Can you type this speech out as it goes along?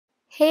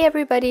Hey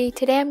everybody,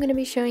 today I'm going to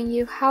be showing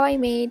you how I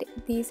made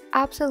these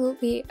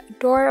absolutely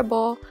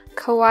adorable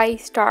kawaii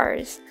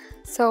stars.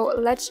 So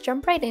let's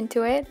jump right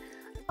into it.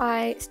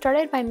 I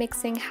started by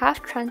mixing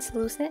half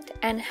translucent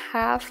and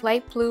half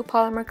light blue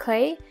polymer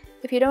clay.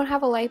 If you don't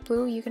have a light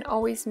blue, you can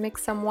always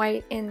mix some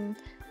white in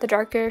the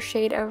darker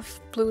shade of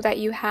blue that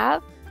you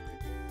have.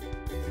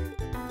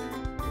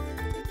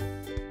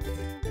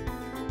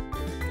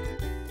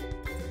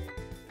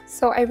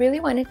 So I really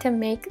wanted to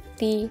make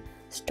the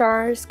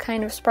stars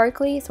kind of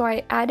sparkly, so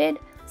I added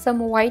some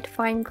white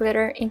fine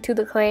glitter into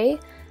the clay.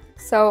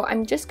 So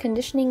I'm just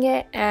conditioning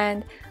it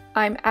and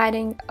I'm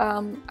adding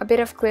a bit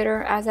of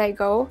glitter as I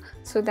go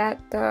so that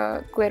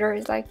the glitter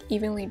is like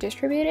evenly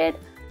distributed.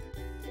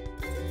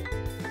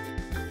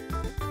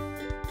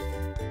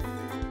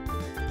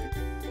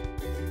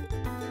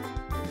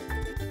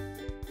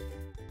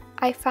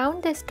 I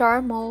found this star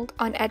mold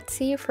on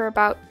Etsy for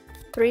about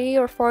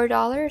 $3 or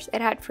 $4.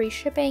 It had free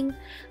shipping,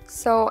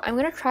 so I'm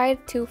gonna try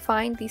to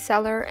find the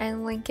seller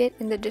and link it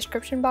in the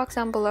description box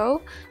down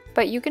below.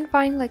 But you can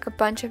find like a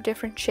bunch of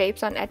different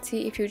shapes on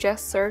Etsy if you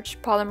just search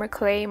polymer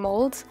clay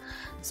molds.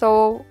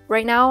 So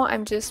right now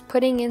I'm just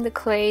putting in the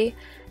clay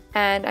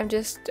and I'm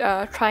just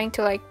trying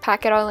to like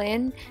pack it all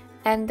in,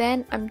 and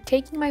then I'm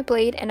taking my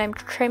blade and I'm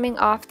trimming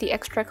off the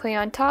extra clay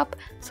on top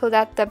so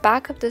that the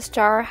back of the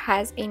star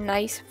has a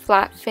nice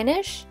flat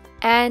finish.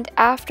 And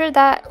after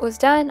that was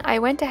done, I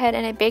went ahead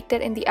and I baked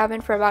it in the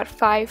oven for about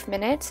 5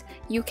 minutes.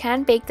 You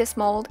can bake this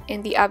mold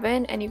in the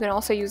oven and you can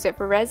also use it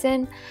for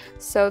resin.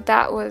 So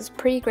that was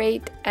pretty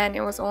great, and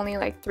it was only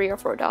like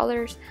 $3 or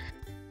 $4.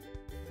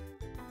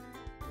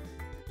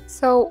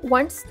 So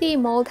once the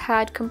mold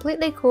had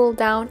completely cooled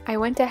down, I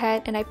went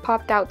ahead and I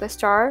popped out the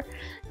star.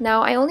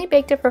 Now I only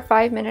baked it for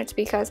 5 minutes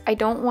because I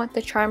don't want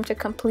the charm to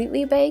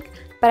completely bake,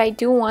 but I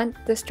do want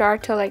the star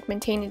to like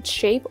maintain its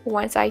shape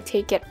once I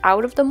take it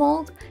out of the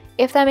mold,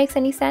 if that makes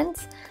any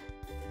sense.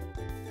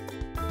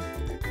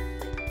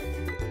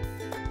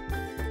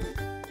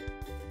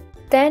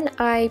 Then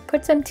I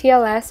put some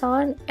TLS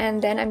on, and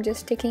then I'm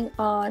just sticking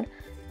on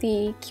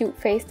the cute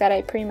face that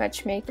I pretty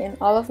much make in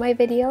all of my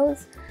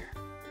videos.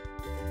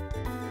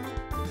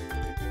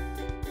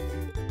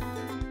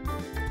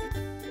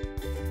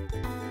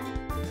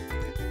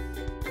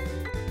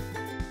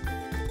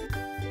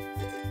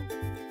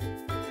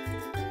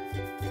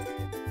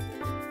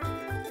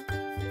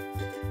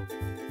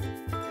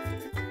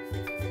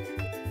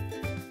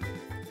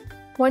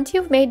 Once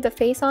you've made the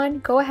face on,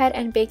 go ahead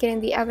and bake it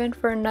in the oven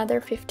for another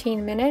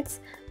 15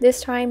 minutes.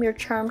 This time your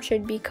charm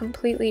should be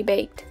completely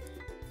baked.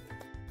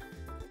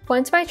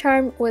 Once my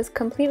charm was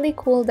completely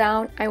cooled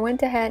down, I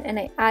went ahead and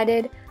I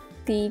added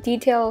the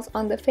details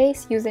on the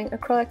face using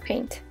acrylic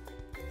paint.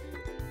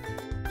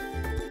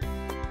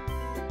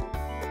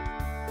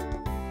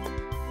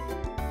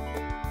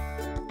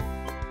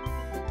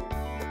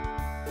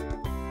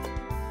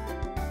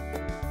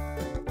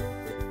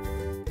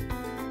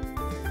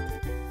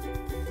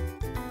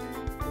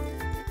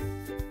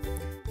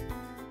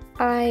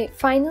 I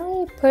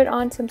finally put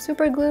on some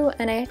super glue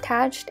and I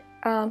attached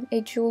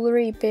a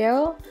jewelry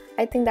bail.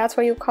 I think that's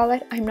what you call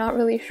it, I'm not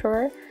really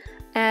sure.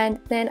 And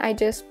then I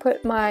just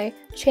put my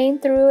chain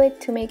through it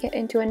to make it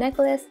into a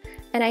necklace,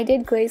 and I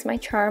did glaze my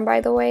charm,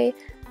 by the way.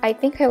 I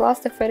think I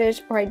lost the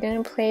footage or I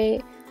didn't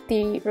play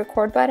the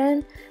record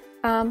button.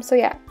 So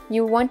yeah,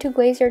 you want to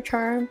glaze your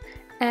charm,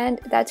 and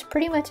that's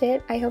pretty much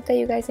it. I hope that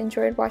you guys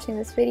enjoyed watching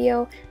this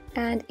video,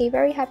 and a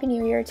very happy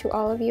new year to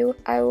all of you.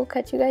 I will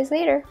catch you guys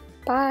later.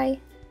 Bye!